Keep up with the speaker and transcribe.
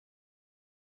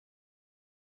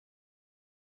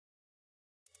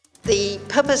The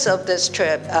purpose of this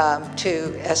trip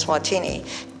to Eswatini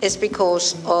is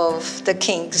because of the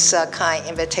King's kind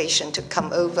invitation to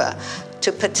come over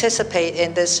to participate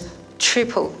in this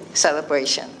triple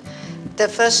celebration. The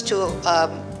first two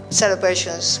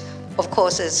celebrations, of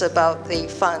course, is about the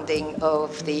founding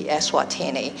of the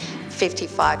Eswatini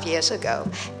 55 years ago.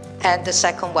 And the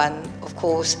second one, of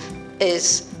course,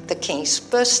 is the King's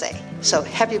birthday. So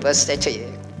happy birthday to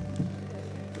you.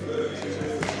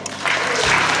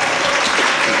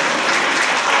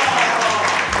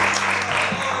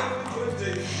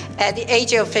 At the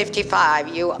age of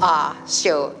 55, you are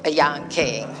still a young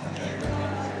king.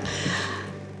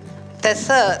 The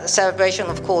third celebration,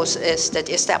 of course, is the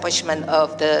establishment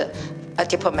of the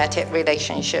diplomatic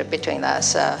relationship between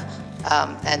us.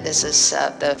 And this is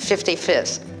the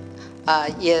 55th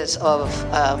years of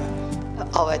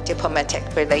our diplomatic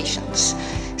relations.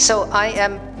 So I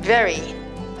am very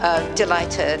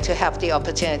delighted to have the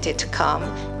opportunity to come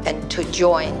and to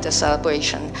join the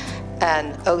celebration.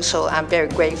 And also, I'm very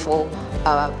grateful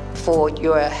for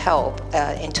your help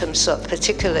in terms of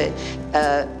particularly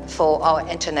for our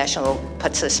international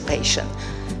participation.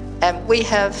 And we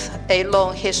have a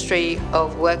long history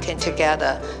of working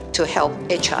together to help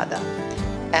each other.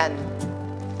 And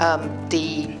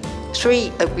the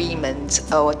three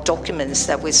agreements or documents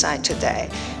that we signed today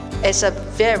is a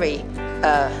very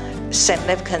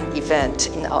significant event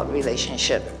in our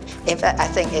relationship. In fact, I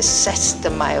think it sets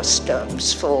the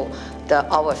milestones for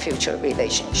our future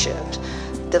relationships.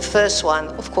 The first one,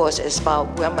 of course, is about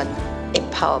women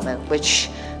empowerment, which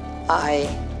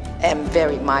I am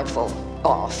very mindful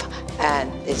of. And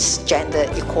this gender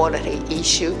equality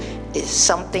issue is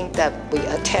something that we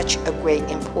attach a great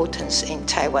importance in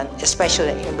Taiwan,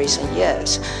 especially in recent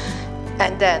years.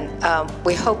 And then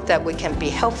we hope that we can be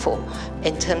helpful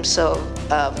in terms of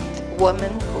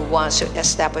women who want to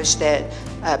establish their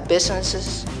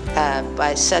businesses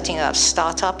by setting up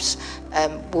startups,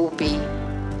 and we'll be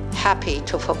happy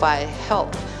to provide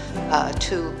help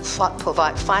to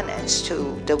provide finance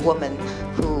to the women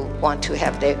who want to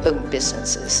have their own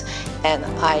businesses. And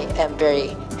I am very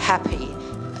happy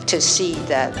to see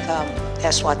that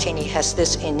Eswatini has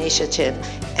this initiative,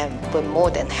 and we're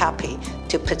more than happy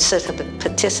to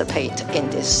participate in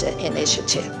this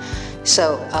initiative.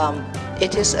 So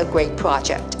it is a great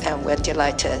project, and we're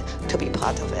delighted to be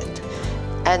part of it.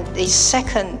 And the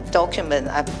second document,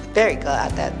 I'm very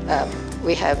glad that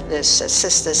we have this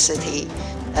sister city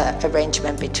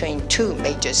arrangement between two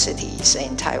major cities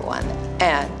in Taiwan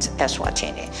and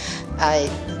Eswatini. I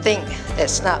think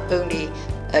it's not only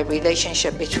a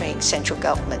relationship between central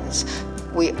governments.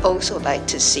 We also like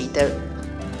to see the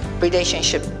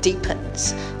relationship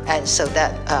deepens, and so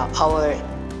that our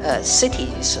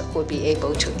cities will be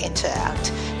able to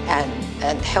interact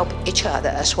and help each other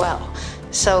as well.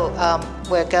 So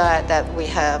we're glad that we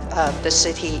have the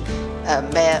city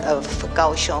mayor of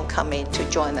Kaohsiung coming to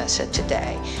join us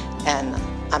today, and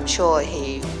I'm sure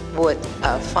he would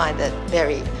find it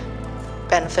very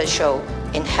beneficial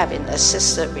in having a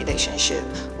sister relationship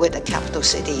with the capital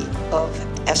city of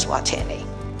Eswatini.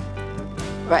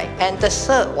 Right, and the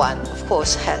third one, of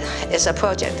course, is a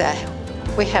project that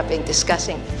we have been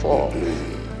discussing for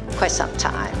quite some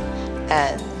time,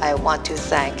 and I want to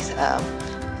thank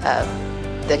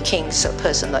the King's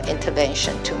personal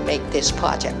intervention to make this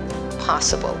project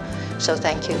possible. So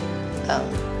thank you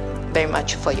very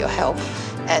much for your help,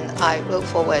 and I look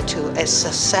forward to a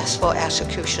successful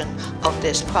execution of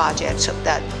this project so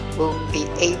that we'll be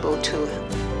able to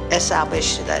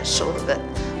establish that sort of an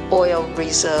oil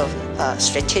reserve,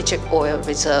 strategic oil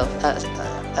reserve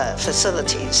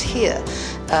facilities here,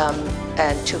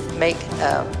 and to make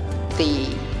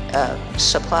the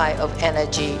supply of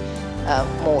energy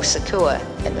more secure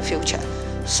in the future.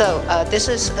 So this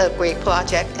is a great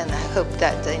project, and I hope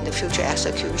that in the future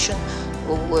execution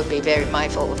we'll be very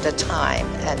mindful of the time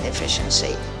and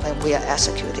efficiency when we are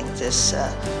executing this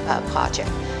project.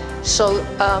 So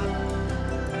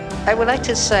I would like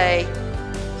to say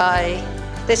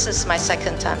this is my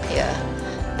second time here.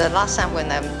 The last time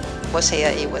when I was here,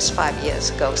 it was 5 years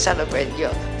ago, celebrating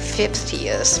your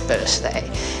 50th birthday.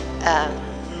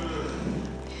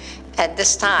 And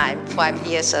this time, 5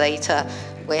 years later,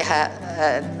 we have,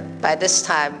 by this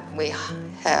time, we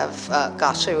have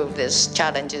got through these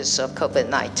challenges of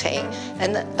COVID-19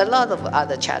 and a lot of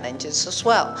other challenges as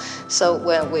well. So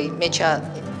when we meet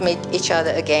each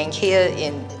other again here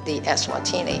in the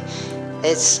Eswatini,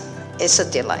 it's a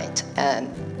delight, and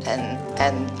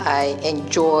I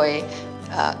enjoy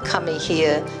coming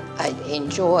here. I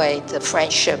enjoy the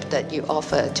friendship that you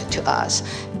offered to us,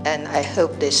 and I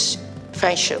hope this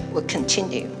friendship will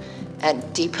continue and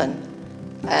deepen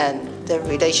and the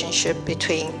relationship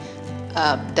between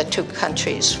the two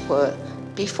countries will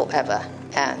be forever.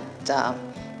 And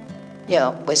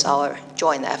with our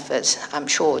joint efforts, I'm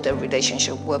sure the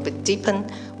relationship will be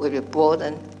deepened, will be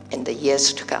broadened in the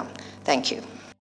years to come. Thank you.